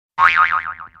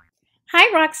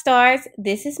Hi rock stars,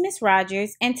 this is Miss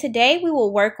Rogers and today we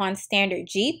will work on standard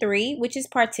G3, which is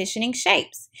partitioning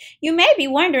shapes. You may be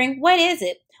wondering, what is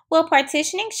it? Well,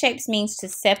 partitioning shapes means to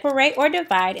separate or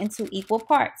divide into equal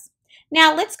parts.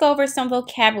 Now let's go over some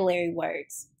vocabulary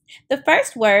words. The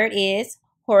first word is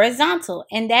horizontal,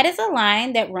 and that is a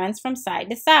line that runs from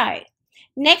side to side.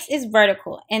 Next is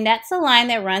vertical, and that's a line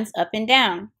that runs up and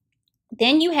down.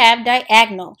 Then you have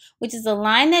diagonal, which is a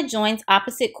line that joins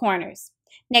opposite corners.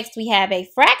 Next, we have a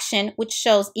fraction, which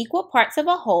shows equal parts of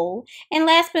a whole. And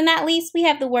last but not least, we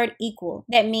have the word equal.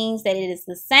 That means that it is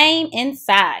the same in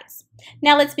size.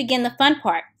 Now let's begin the fun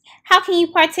part. How can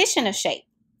you partition a shape?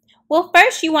 Well,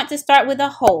 first you want to start with a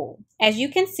whole. As you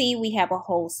can see, we have a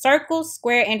whole circle,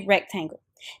 square, and rectangle.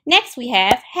 Next, we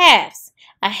have halves.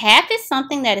 A half is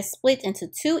something that is split into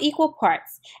two equal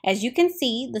parts. As you can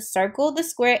see, the circle, the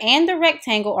square, and the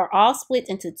rectangle are all split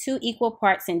into two equal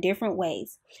parts in different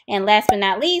ways. And last but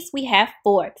not least, we have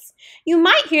fourths. You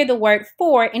might hear the word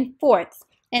four in fourths,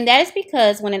 and that is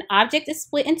because when an object is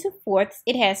split into fourths,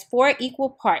 it has four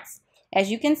equal parts. As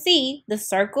you can see, the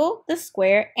circle, the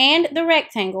square, and the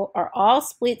rectangle are all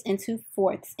split into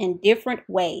fourths in different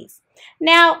ways.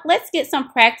 Now, let's get some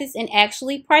practice in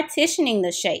actually partitioning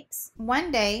the shapes.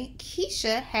 One day,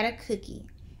 Keisha had a cookie,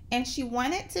 and she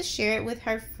wanted to share it with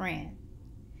her friend.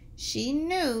 She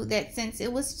knew that since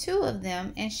it was two of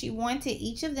them and she wanted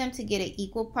each of them to get an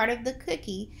equal part of the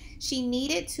cookie, she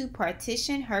needed to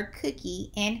partition her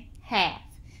cookie in half.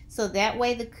 So that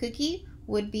way the cookie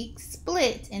would be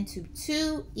split into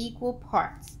two equal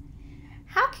parts.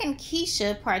 How can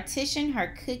Keisha partition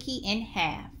her cookie in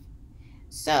half?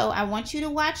 So I want you to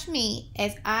watch me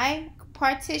as I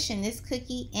partition this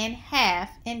cookie in half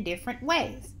in different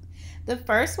ways. The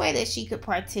first way that she could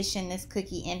partition this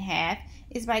cookie in half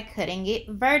is by cutting it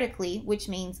vertically, which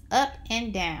means up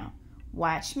and down.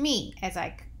 Watch me as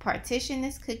I partition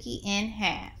this cookie in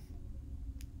half.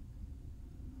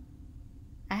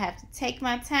 I have to take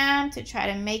my time to try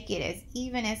to make it as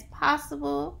even as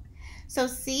possible. So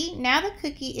see, now the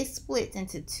cookie is split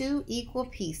into two equal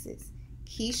pieces.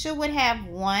 Keisha would have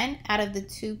one out of the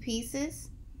two pieces,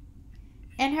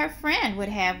 and her friend would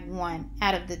have one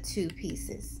out of the two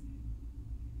pieces.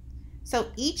 So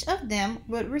each of them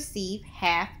would receive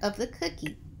half of the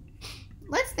cookie.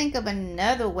 Let's think of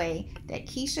another way that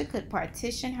Keisha could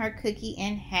partition her cookie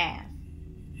in half.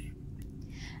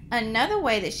 Another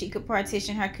way that she could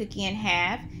partition her cookie in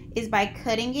half is by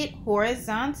cutting it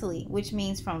horizontally, which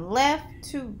means from left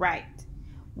to right.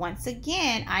 Once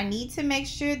again, I need to make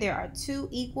sure there are two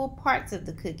equal parts of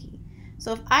the cookie.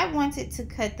 So if I wanted to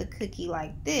cut the cookie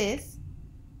like this,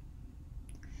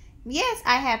 yes,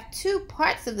 I have two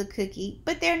parts of the cookie,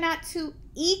 but they're not two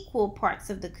equal parts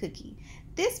of the cookie.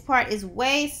 This part is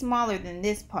way smaller than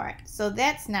this part, so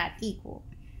that's not equal.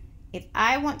 If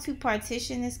I want to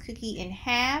partition this cookie in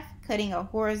half, cutting a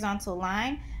horizontal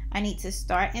line, I need to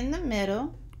start in the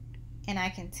middle, and I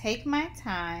can take my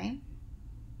time.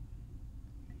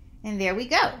 And there we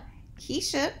go.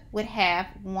 Keisha would have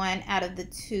one out of the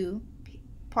two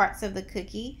parts of the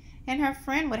cookie, and her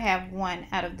friend would have one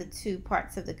out of the two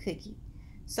parts of the cookie.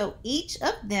 So each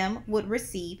of them would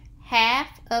receive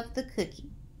half of the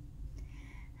cookie.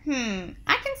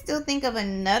 I can still think of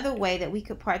another way that we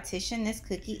could partition this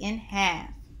cookie in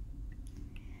half.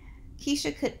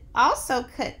 Keisha could also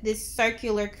cut this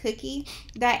circular cookie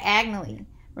diagonally.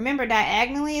 Remember,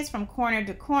 diagonally is from corner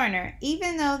to corner.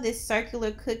 Even though this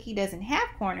circular cookie doesn't have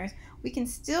corners, we can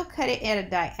still cut it at a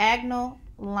diagonal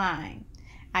line.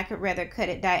 I could rather cut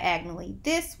it diagonally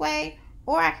this way,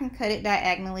 or I can cut it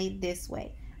diagonally this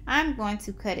way. I'm going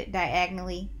to cut it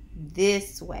diagonally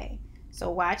this way. So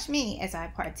watch me as I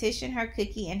partition her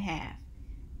cookie in half.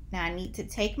 Now I need to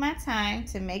take my time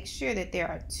to make sure that there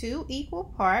are two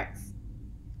equal parts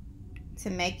to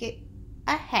make it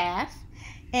a half.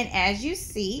 And as you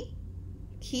see,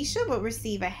 Keisha would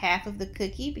receive a half of the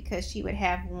cookie because she would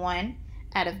have one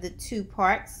out of the two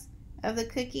parts of the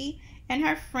cookie. And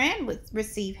her friend would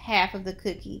receive half of the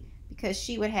cookie because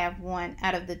she would have one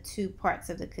out of the two parts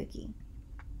of the cookie.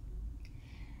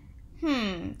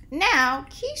 Now,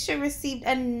 Keisha received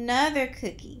another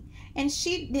cookie. And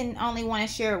she didn't only want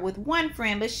to share it with one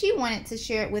friend, but she wanted to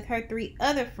share it with her three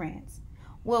other friends.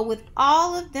 Well, with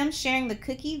all of them sharing the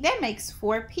cookie, that makes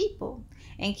 4 people.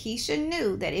 And Keisha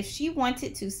knew that if she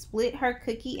wanted to split her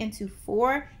cookie into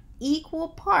 4 equal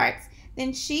parts,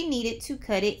 then she needed to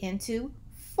cut it into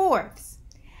fourths.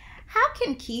 How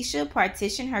can Keisha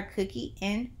partition her cookie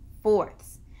in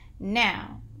fourths?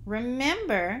 Now,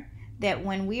 remember that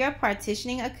when we are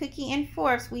partitioning a cookie in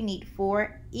fourths, we need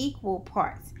 4 equal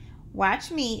parts. Watch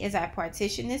me as I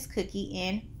partition this cookie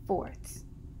in fourths.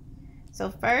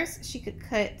 So first she could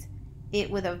cut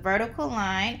it with a vertical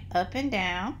line up and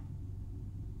down.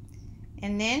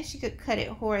 And then she could cut it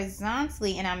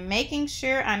horizontally, and I'm making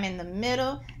sure I'm in the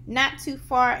middle, not too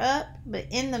far up, but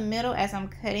in the middle as I'm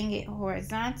cutting it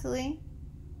horizontally.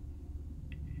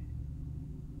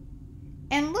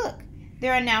 And look,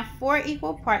 there are now 4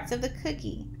 equal parts of the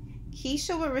cookie.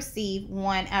 Keisha will receive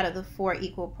 1 out of the 4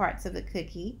 equal parts of the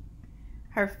cookie.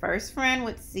 Her first friend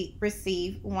would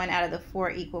receive 1 out of the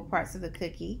 4 equal parts of the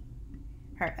cookie.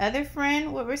 Her other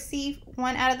friend would receive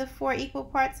 1 out of the 4 equal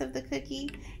parts of the cookie.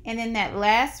 And then that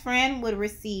last friend would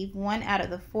receive 1 out of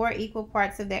the 4 equal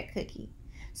parts of that cookie.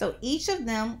 So each of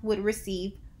them would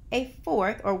receive a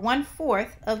fourth or 1/4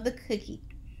 of the cookie.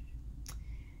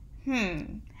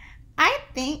 I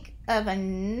think of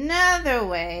another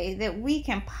way that we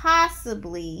can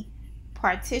possibly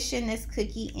partition this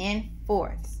cookie in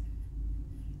fourths.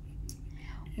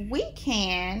 We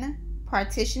can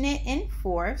partition it in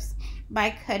fourths by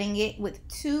cutting it with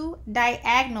 2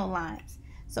 diagonal lines.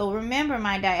 So remember,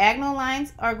 my diagonal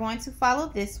lines are going to follow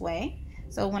this way.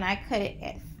 So when I cut it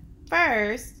at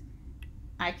first,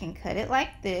 I can cut it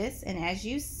like this, and as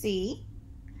you see,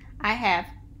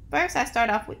 first I start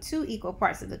off with 2 equal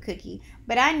parts of the cookie,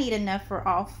 but I need enough for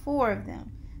all 4 of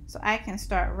them. So I can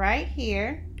start right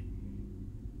here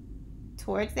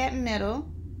towards that middle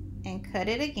and cut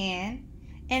it again.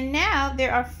 And now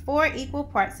there are 4 equal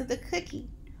parts of the cookie.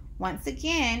 Once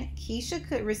again, Keisha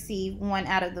could receive 1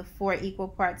 out of the 4 equal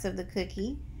parts of the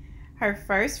cookie. Her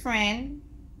first friend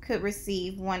could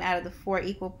receive 1 out of the 4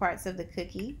 equal parts of the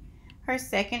cookie. Her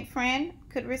second friend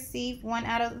could receive 1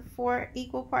 out of the 4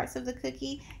 equal parts of the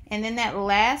cookie. And then that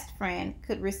last friend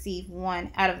could receive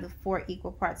 1 out of the 4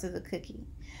 equal parts of the cookie.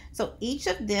 So each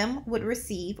of them would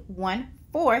receive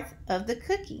 1/4 of the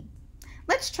cookie.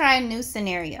 Let's try a new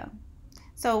scenario.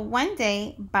 So one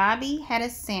day, Bobby had a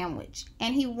sandwich,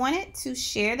 and he wanted to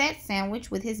share that sandwich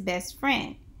with his best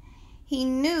friend. He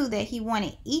knew that he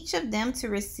wanted each of them to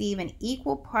receive an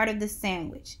equal part of the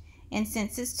sandwich. And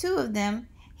since it's 2 of them,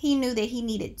 he knew that he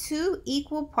needed 2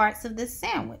 equal parts of the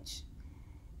sandwich.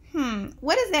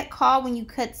 What is that called when you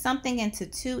cut something into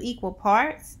 2 equal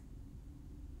parts?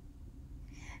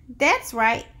 That's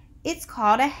right, it's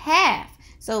called a half.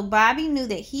 So Bobby knew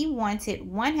that he wanted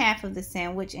 1/2 of the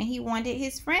sandwich, and he wanted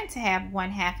his friend to have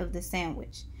 1/2 of the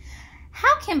sandwich.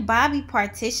 How can Bobby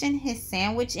partition his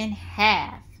sandwich in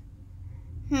half?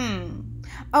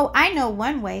 Oh, I know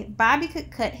one way. Bobby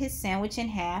could cut his sandwich in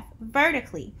half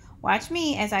vertically. Watch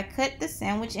me as I cut the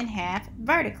sandwich in half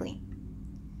vertically.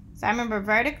 So I remember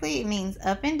vertically, it means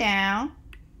up and down.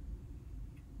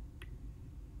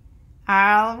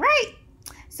 All right.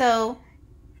 So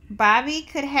Bobby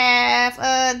could have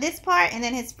this part, and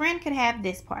then his friend could have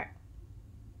this part.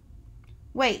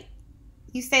 Wait,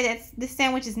 you say that this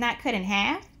sandwich is not cut in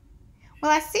half?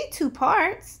 Well, I see 2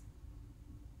 parts.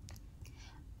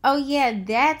 Oh yeah,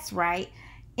 that's right.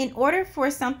 In order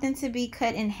for something to be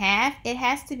cut in half, it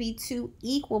has to be 2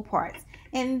 equal parts.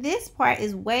 And this part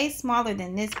is way smaller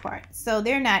than this part, so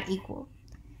they're not equal.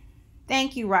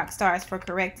 Thank you, rock stars, for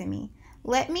correcting me.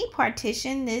 Let me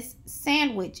partition this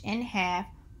sandwich in half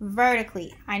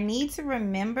vertically. I need to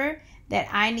remember that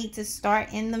I need to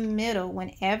start in the middle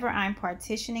whenever I'm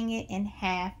partitioning it in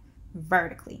half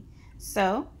vertically.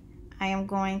 So I am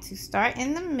going to start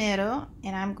in the middle,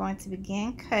 and I'm going to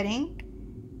begin cutting,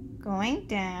 going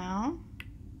down,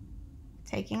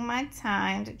 taking my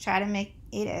time to try to make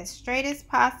it as straight as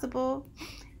possible.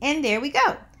 And there we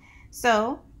go.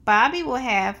 So Bobby will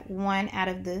have 1 out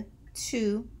of the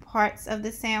 2 parts of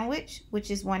the sandwich,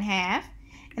 which is 1/2.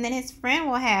 And then his friend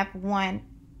will have 1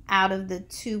 out of the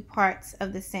 2 parts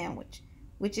of the sandwich,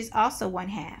 which is also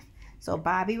 1/2. So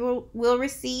Bobby will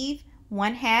receive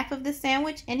 1/2 of the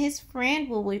sandwich, and his friend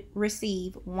will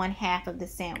receive 1/2 of the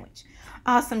sandwich.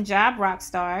 Awesome job, rock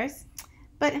stars.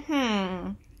 But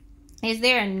is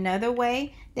there another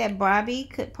way that Bobby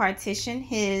could partition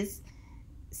his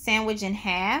sandwich in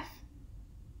half?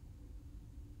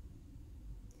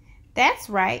 That's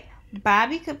right.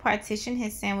 Bobby could partition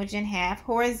his sandwich in half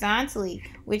horizontally,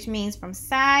 which means from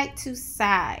side to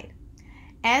side.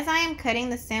 As I am cutting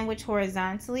the sandwich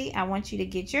horizontally, I want you to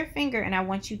get your finger and I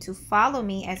want you to follow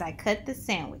me as I cut the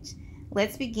sandwich.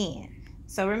 Let's begin.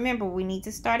 So remember, we need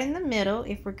to start in the middle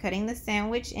if we're cutting the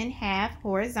sandwich in half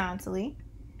horizontally.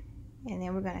 And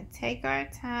then we're going to take our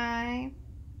time.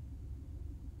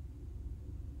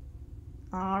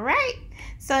 All right,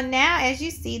 so now as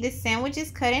you see, this sandwich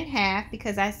is cut in half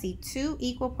because I see 2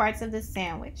 equal parts of the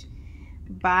sandwich.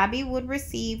 Bobby would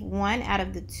receive 1 out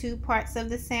of the 2 parts of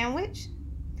the sandwich,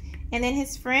 and then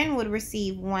his friend would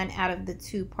receive 1 out of the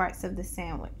 2 parts of the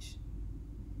sandwich.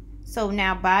 So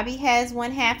now Bobby has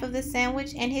 1/2 of the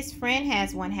sandwich and his friend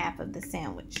has 1/2 of the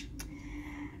sandwich.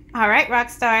 All right, rock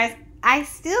stars, I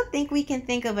still think we can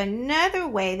think of another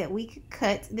way that we could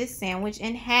cut this sandwich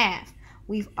in half.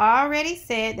 We've already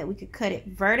said that we could cut it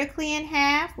vertically in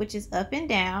half, which is up and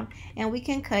down, and we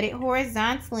can cut it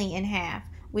horizontally in half,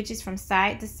 which is from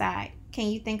side to side. Can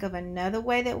you think of another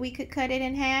way that we could cut it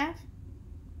in half?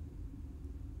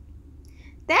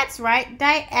 That's right,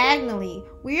 diagonally.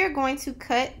 We are going to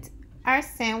cut our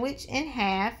sandwich in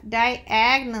half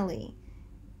diagonally.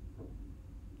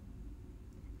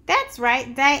 That's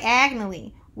right,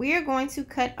 diagonally. We are going to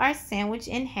cut our sandwich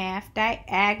in half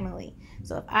diagonally.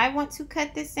 So if I want to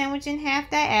cut this sandwich in half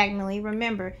diagonally,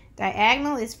 remember,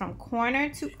 diagonal is from corner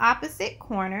to opposite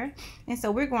corner. And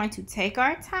so we're going to take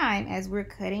our time as we're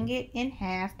cutting it in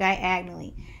half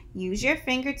diagonally. Use your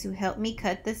finger to help me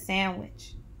cut the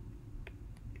sandwich.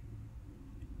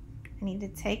 I need to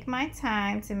take my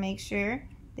time to make sure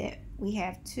that we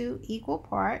have 2 equal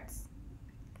parts.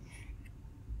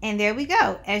 And there we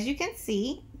go. As you can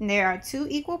see, there are 2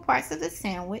 equal parts of the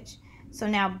sandwich. So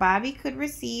now Bobby could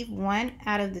receive 1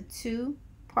 out of the 2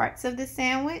 parts of the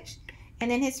sandwich,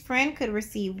 and then his friend could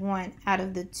receive 1 out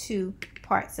of the 2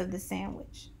 parts of the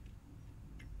sandwich.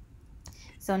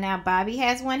 So now Bobby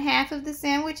has 1/2 of the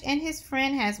sandwich and his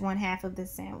friend has 1/2 of the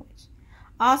sandwich.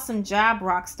 Awesome job,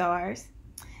 rock stars.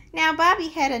 Now Bobby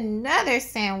had another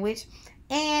sandwich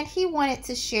and he wanted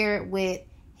to share it with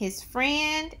his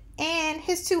friend and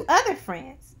his 2 other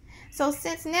friends. So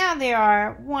since now there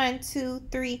are 1, 2,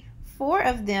 3, 4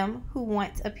 of them who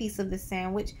want a piece of the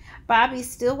sandwich, Bobby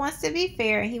still wants to be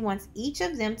fair and he wants each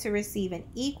of them to receive an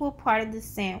equal part of the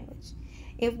sandwich.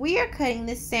 If we are cutting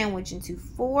this sandwich into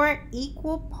 4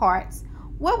 equal parts,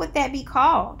 what would that be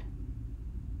called?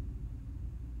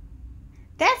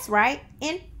 That's right,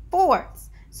 in fourths.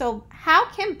 So how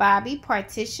can Bobby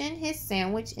partition his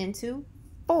sandwich into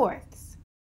fourths?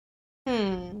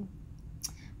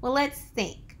 Well, let's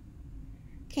think.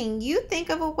 Can you think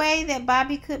of a way that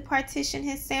Bobby could partition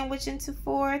his sandwich into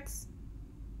fourths?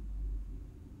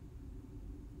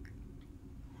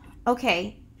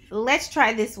 Okay, let's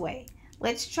try this way.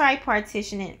 Let's try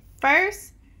partitioning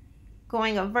first,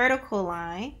 going a vertical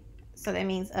line. So that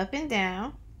means up and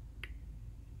down.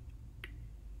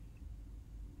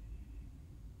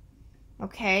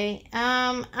 Okay,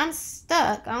 I'm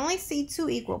stuck. I only see 2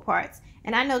 equal parts.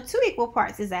 And I know 2 equal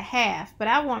parts is a half, but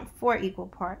I want 4 equal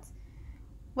parts.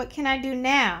 What can I do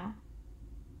now?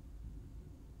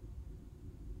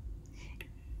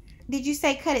 Did you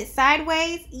say cut it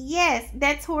sideways? Yes,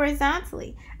 that's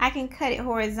horizontally. I can cut it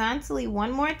horizontally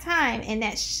one more time, and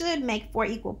that should make 4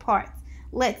 equal parts.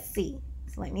 Let's see.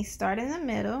 So let me start in the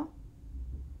middle.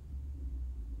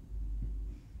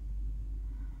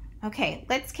 Okay,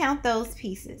 let's count those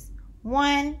pieces.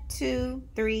 1, 2,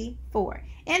 3, 4.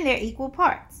 And they're equal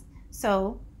parts.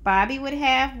 So Bobby would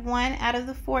have 1 out of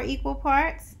the 4 equal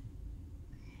parts.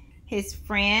 His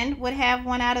friend would have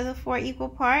 1 out of the 4 equal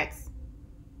parts.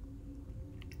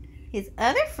 His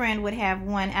other friend would have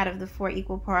 1 out of the 4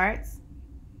 equal parts.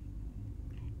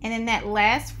 And then that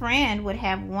last friend would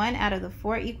have 1 out of the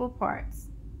 4 equal parts.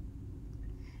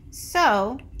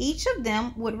 So each of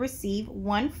them would receive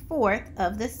 1/4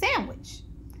 of the sandwich.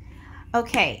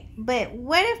 Okay, but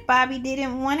what if Bobby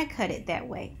didn't want to cut it that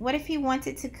way? What if he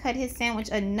wanted to cut his sandwich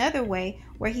another way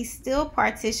where he's still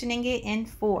partitioning it in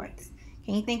fourths?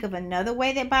 Can you think of another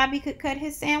way that Bobby could cut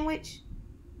his sandwich?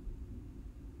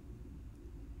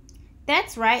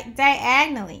 That's right,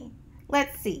 diagonally.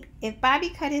 Let's see. If Bobby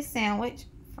cut his sandwich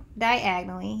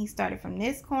diagonally, he started from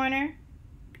this corner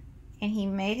and he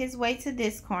made his way to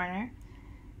this corner.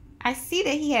 I see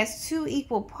that he has 2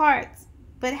 equal parts,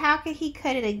 but how could he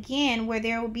cut it again where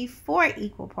there will be 4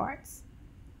 equal parts?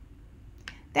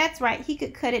 That's right, he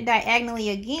could cut it diagonally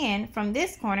again from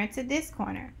this corner to this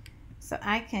corner. So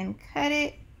I can cut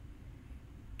it.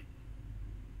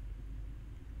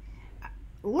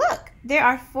 Look, there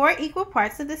are 4 equal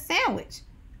parts of the sandwich.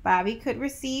 Bobby could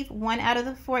receive 1 out of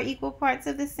the 4 equal parts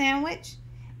of the sandwich.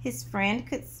 His friend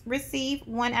could receive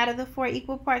 1 out of the 4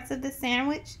 equal parts of the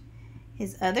sandwich.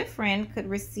 His other friend could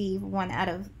receive 1 out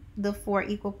of the 4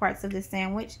 equal parts of the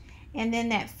sandwich. And then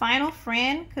that final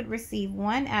friend could receive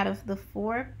 1 out of the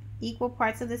 4 equal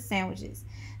parts of the sandwiches.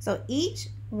 So each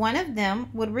one of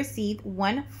them would receive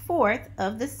 1/4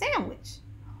 of the sandwich.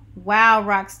 Wow,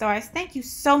 rock stars, thank you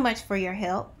so much for your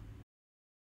help.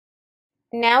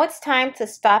 Now it's time to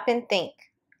stop and think.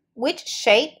 Which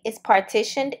shape is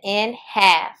partitioned in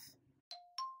half?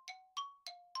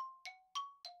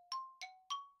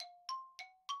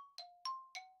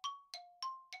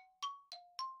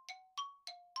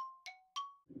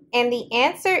 And the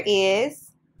answer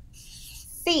is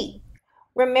C.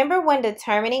 Remember, when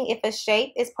determining if a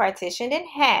shape is partitioned in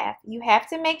half, you have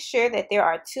to make sure that there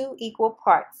are two equal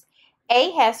parts.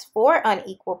 A has 4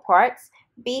 unequal parts,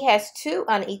 B has 2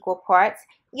 unequal parts,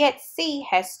 yet C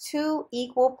has 2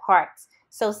 equal parts.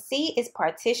 So C is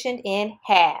partitioned in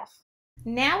half.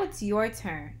 Now it's your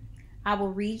turn. I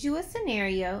will read you a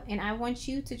scenario and I want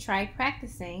you to try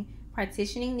practicing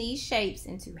partitioning these shapes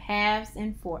into halves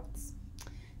and fourths.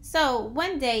 So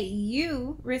one day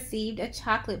you received a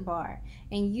chocolate bar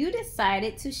and you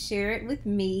decided to share it with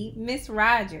me, Miss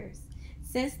Rogers.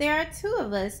 Since there are 2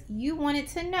 of us, you wanted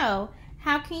to know,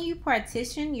 how can you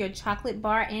partition your chocolate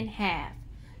bar in half?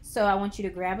 So I want you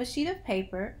to grab a sheet of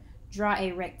paper, draw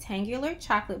a rectangular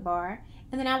chocolate bar,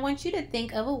 and then I want you to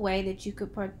think of a way that you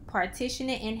could partition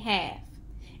it in half.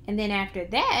 And then after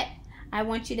that, I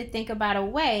want you to think about a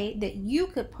way that you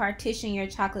could partition your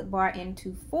chocolate bar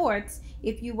into fourths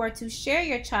if you were to share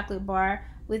your chocolate bar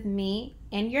with me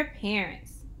and your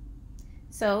parents.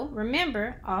 So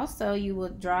remember, also you will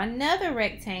draw another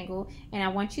rectangle and I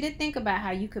want you to think about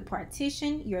how you could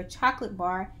partition your chocolate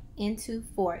bar into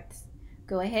fourths.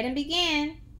 Go ahead and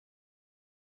begin.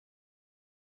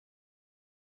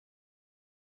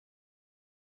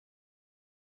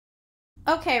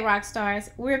 Okay, rock stars,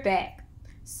 we're back.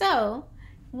 So,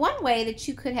 one way that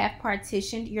you could have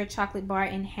partitioned your chocolate bar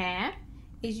in half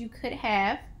is you could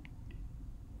have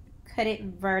cut it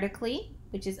vertically,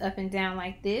 which is up and down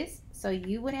like this. So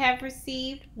you would have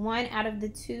received 1 out of the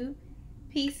 2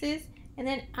 pieces, and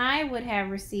then I would have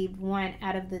received 1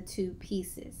 out of the 2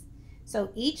 pieces.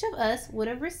 So each of us would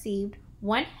have received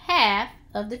 1/2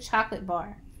 of the chocolate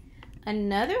bar.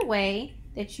 Another way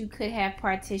that you could have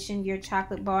partitioned your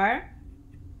chocolate bar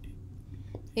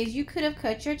is you could have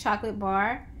cut your chocolate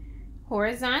bar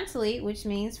horizontally, which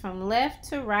means from left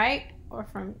to right or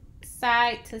from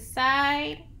side to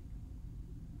side.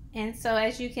 And so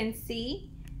as you can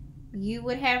see, you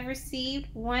would have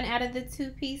received 1 out of the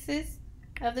 2 pieces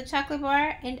of the chocolate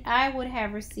bar, and I would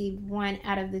have received 1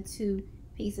 out of the 2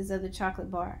 pieces of the chocolate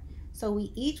bar. So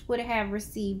we each would have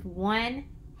received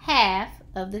 1/2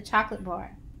 of the chocolate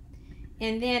bar.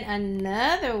 And then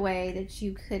another way that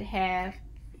you could have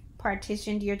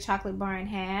partitioned your chocolate bar in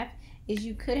half is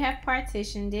you could have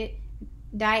partitioned it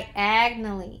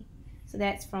diagonally. So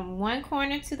that's from one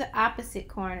corner to the opposite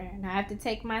corner. And I have to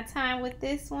take my time with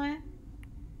this one.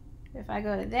 If I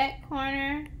go to that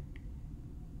corner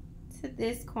to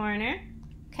this corner,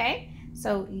 okay?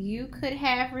 So you could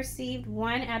have received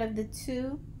 1 out of the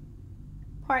 2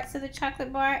 parts of the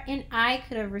chocolate bar, and I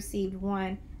could have received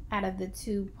 1 out of the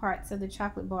 2 parts of the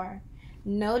chocolate bar.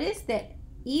 Notice that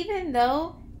even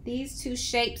though these 2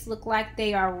 shapes look like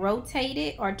they are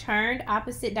rotated or turned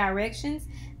opposite directions,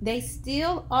 they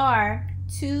still are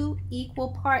 2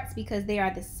 equal parts because they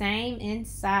are the same in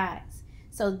size.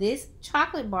 So this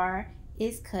chocolate bar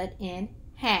is cut in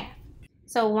half.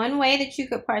 So one way that you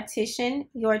could partition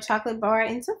your chocolate bar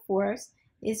into fourths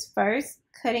is first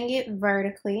cutting it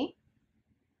vertically,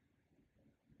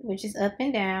 which is up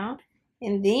and down,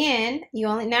 and then you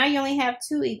only have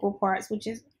 2 equal parts, which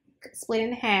is split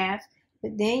in half.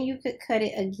 But then you could cut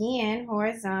it again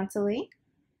horizontally,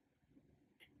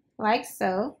 like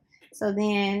so. So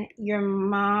then your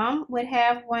mom would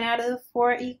have 1 out of the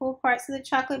 4 equal parts of the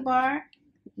chocolate bar.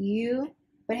 You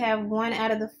would have 1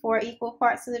 out of the 4 equal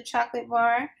parts of the chocolate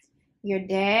bar. Your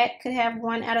dad could have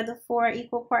 1 out of the 4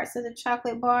 equal parts of the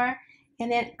chocolate bar.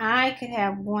 And then I could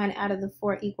have 1 out of the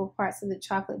 4 equal parts of the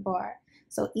chocolate bar.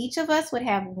 So each of us would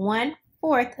have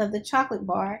 1/4 of the chocolate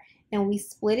bar, and we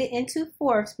split it into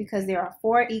fourths because there are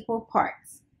 4 equal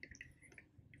parts.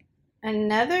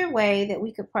 Another way that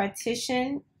we could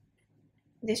partition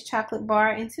this chocolate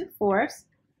bar into fourths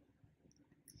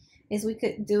is we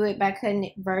could do it by cutting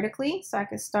it vertically. So I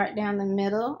could start down the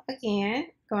middle again,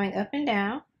 going up and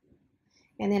down.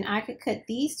 And then I could cut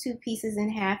these 2 pieces in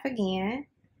half again.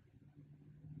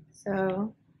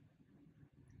 So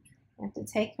I have to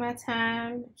take my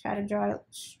time, try to draw it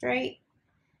straight.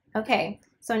 Okay,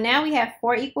 so now we have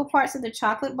 4 equal parts of the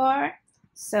chocolate bar.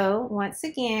 So once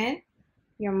again,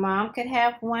 your mom could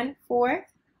have 1/4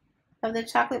 of the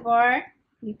chocolate bar.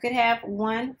 You could have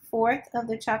 1/4 of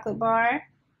the chocolate bar.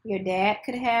 Your dad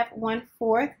could have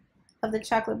 1/4 of the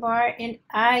chocolate bar, and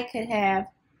I could have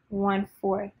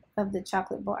 1/4 of the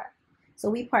chocolate bar. So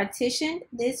we partitioned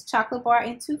this chocolate bar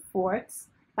into fourths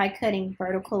by cutting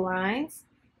vertical lines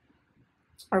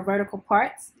or vertical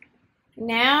parts.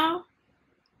 Now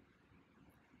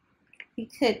we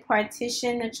could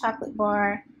partition the chocolate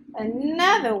bar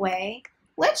another way.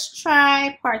 Let's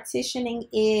try partitioning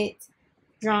it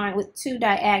drawing with two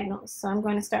diagonals. So I'm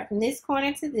going to start from this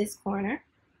corner to this corner.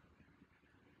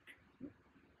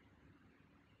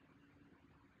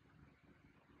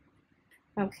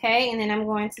 Okay, and then I'm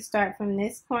going to start from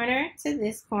this corner to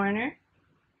this corner.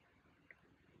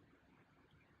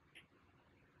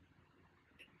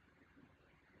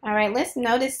 All right, let's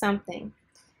notice something.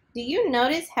 Do you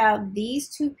notice how these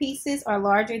two pieces are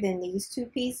larger than these two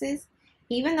pieces?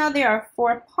 Even though there are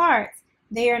 4 parts,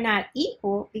 they are not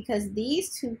equal because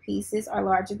these two pieces are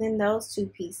larger than those two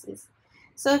pieces.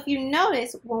 So if you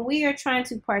notice, when we are trying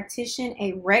to partition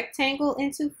a rectangle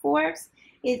into fourths,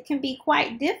 it can be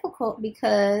quite difficult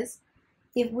because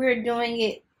if we're doing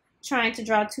it trying to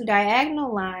draw 2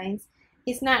 diagonal lines,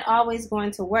 it's not always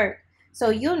going to work. So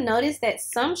you'll notice that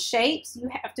some shapes you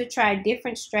have to try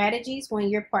different strategies when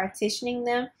you're partitioning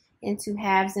them into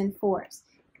halves and fourths.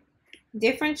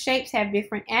 Different shapes have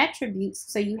different attributes,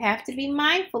 so you have to be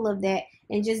mindful of that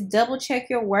and just double check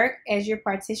your work as you're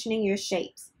partitioning your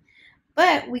shapes.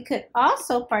 But we could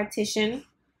also partition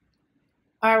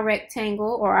our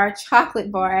rectangle, or our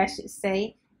chocolate bar I should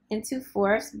say, into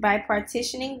fourths by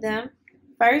partitioning them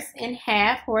first in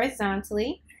half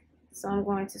horizontally. So I'm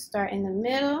going to start in the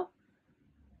middle.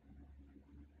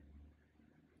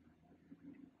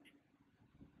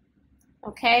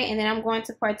 Okay, and then I'm going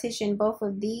to partition both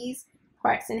of these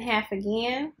parts in half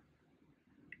again.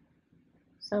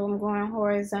 So I'm going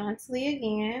horizontally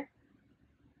again.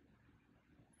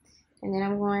 And then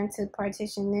I'm going to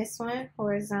partition this one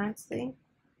horizontally.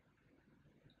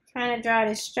 Trying to draw it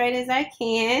as straight as I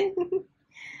can.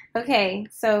 Okay,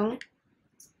 so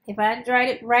if I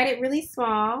write it really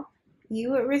small,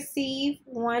 you would receive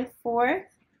 1/4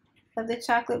 of the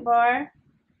chocolate bar.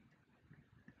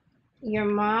 Your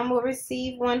mom will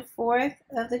receive 1/4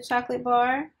 of the chocolate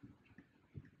bar.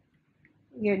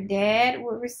 Your dad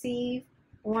will receive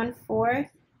 1/4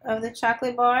 of the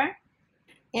chocolate bar.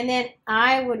 And then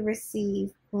I would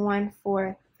receive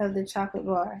 1/4 of the chocolate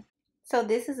bar. So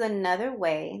this is another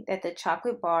way that the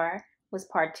chocolate bar was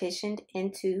partitioned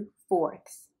into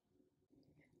fourths.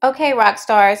 Okay, rock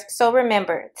stars, so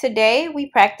remember, today we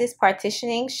practice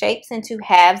partitioning shapes into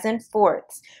halves and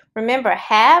fourths. Remember,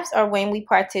 halves are when we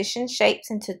partition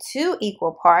shapes into 2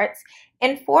 equal parts,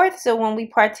 and fourths are when we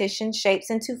partition shapes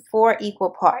into 4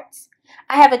 equal parts.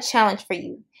 I have a challenge for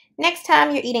you. Next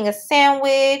time you're eating a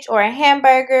sandwich or a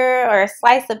hamburger or a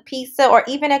slice of pizza or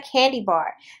even a candy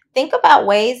bar, think about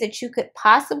ways that you could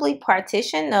possibly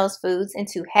partition those foods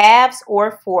into halves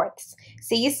or fourths.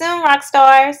 See you soon, rock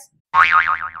stars!